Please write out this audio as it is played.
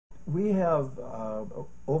We have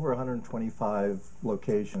over 125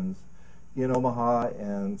 locations in Omaha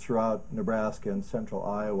and throughout Nebraska and central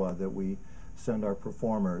Iowa that we send our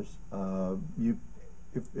performers.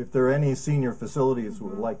 If there are any senior facilities who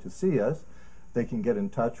would like to see us, they can get in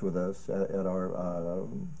touch with us at our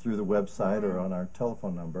through the website or on our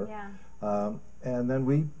telephone number. Yeah. And then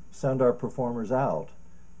we send our performers out.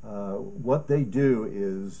 What they do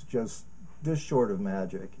is just short of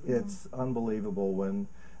magic. It's unbelievable when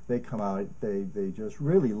they come out. They just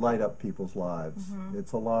really light up people's lives.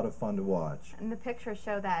 It's a lot of fun to watch. And the pictures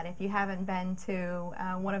show that. If you haven't been to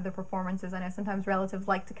one of the performances, I know sometimes relatives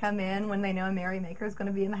like to come in when they know a merrymaker is going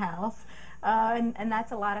to be in the house. And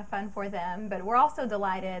that's a lot of fun for them. But we're also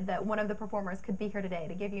delighted that one of the performers could be here today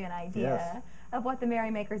to give you an idea of what the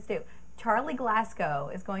merrymakers do. Charlie Glasgow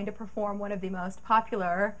is going to perform one of the most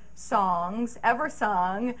popular songs ever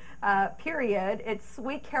sung, period. It's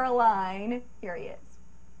Sweet Caroline. Here he is.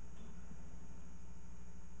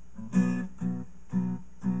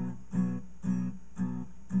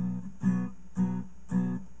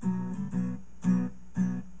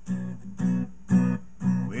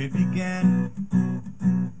 It began,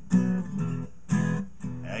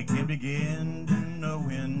 I can begin to know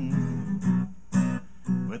when,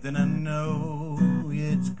 but then I know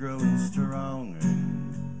it's growing stronger.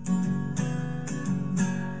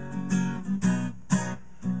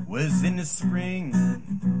 Was in the spring,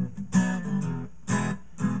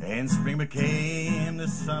 and spring became the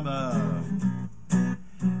summer.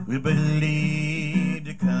 We believed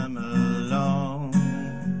to come along.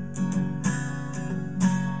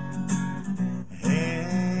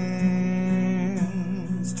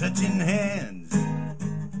 Touching hands,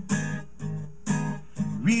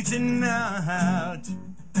 reaching out,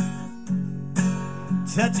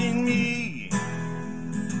 touching me,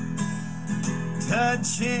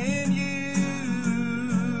 touching you.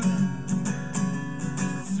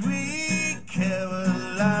 Sweet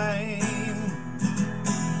Caroline,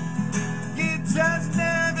 it just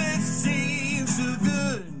never seems so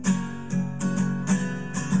good.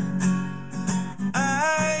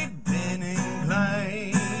 I've been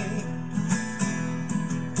inclined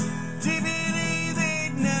to believe they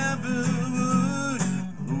never would.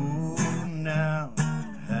 Oh, now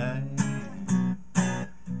I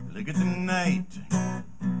look at the night,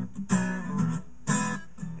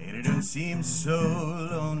 and it don't seem so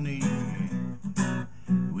lonely.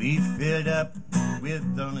 We filled up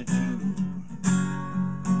with only two.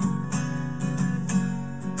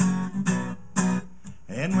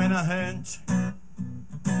 And when I hunt,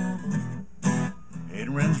 it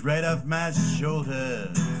runs right off my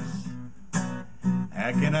shoulders.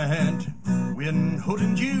 How can I hunt when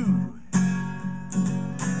holding you?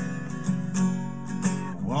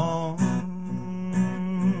 Warm,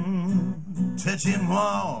 touching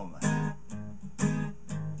warm,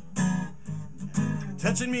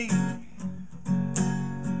 touching me,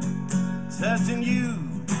 touching you,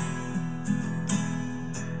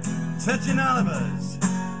 touching all of us,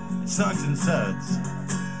 songs and suds.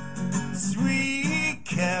 Sweet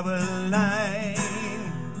Caroline,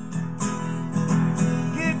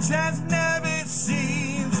 it just never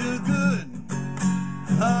seems so good.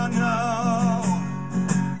 Oh no,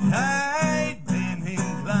 I'd been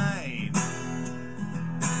inclined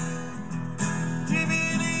to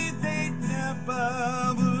believe they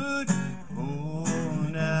never would. Oh,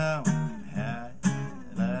 now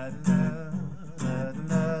la la la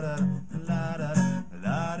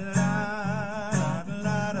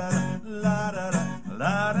la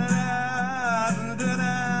la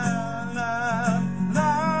la la la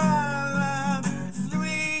la.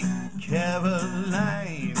 Sweet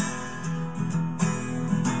Caroline,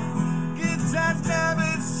 it just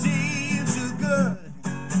never seems so good,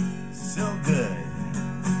 so good.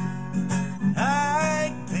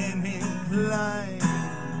 I'd been inclined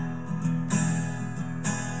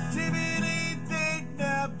to believe they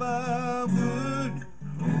never would.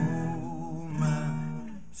 Oh, my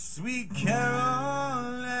sweet Caroline.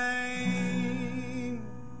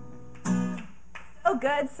 So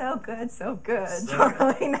good, so good, so good.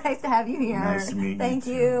 Charlie, nice to have you here. Nice to meet you. Thank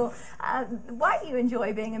you. Why do you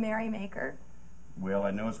enjoy being a merrymaker? Well,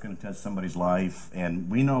 I know it's going to touch somebody's life, and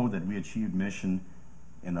we know that we achieve mission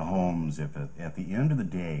in the homes if at the end of the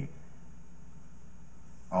day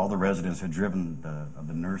all the residents have driven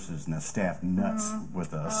the nurses and the staff nuts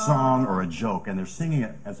with a song or a joke, and they're singing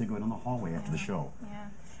it as they go down the hallway after the show. Yeah.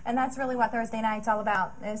 And that's really what Thursday night's all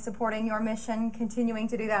about, is supporting your mission, continuing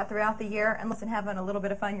to do that throughout the year, and listen, having a little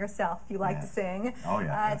bit of fun yourself if you like to sing. Oh,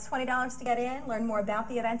 yeah. It's $20 to get in. Learn more about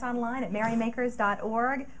the event online at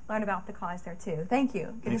merrymakers.org. Learn about the cause there, too. Thank you.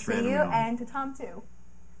 Good Thanks to for see having you, me on. and to Tom, too.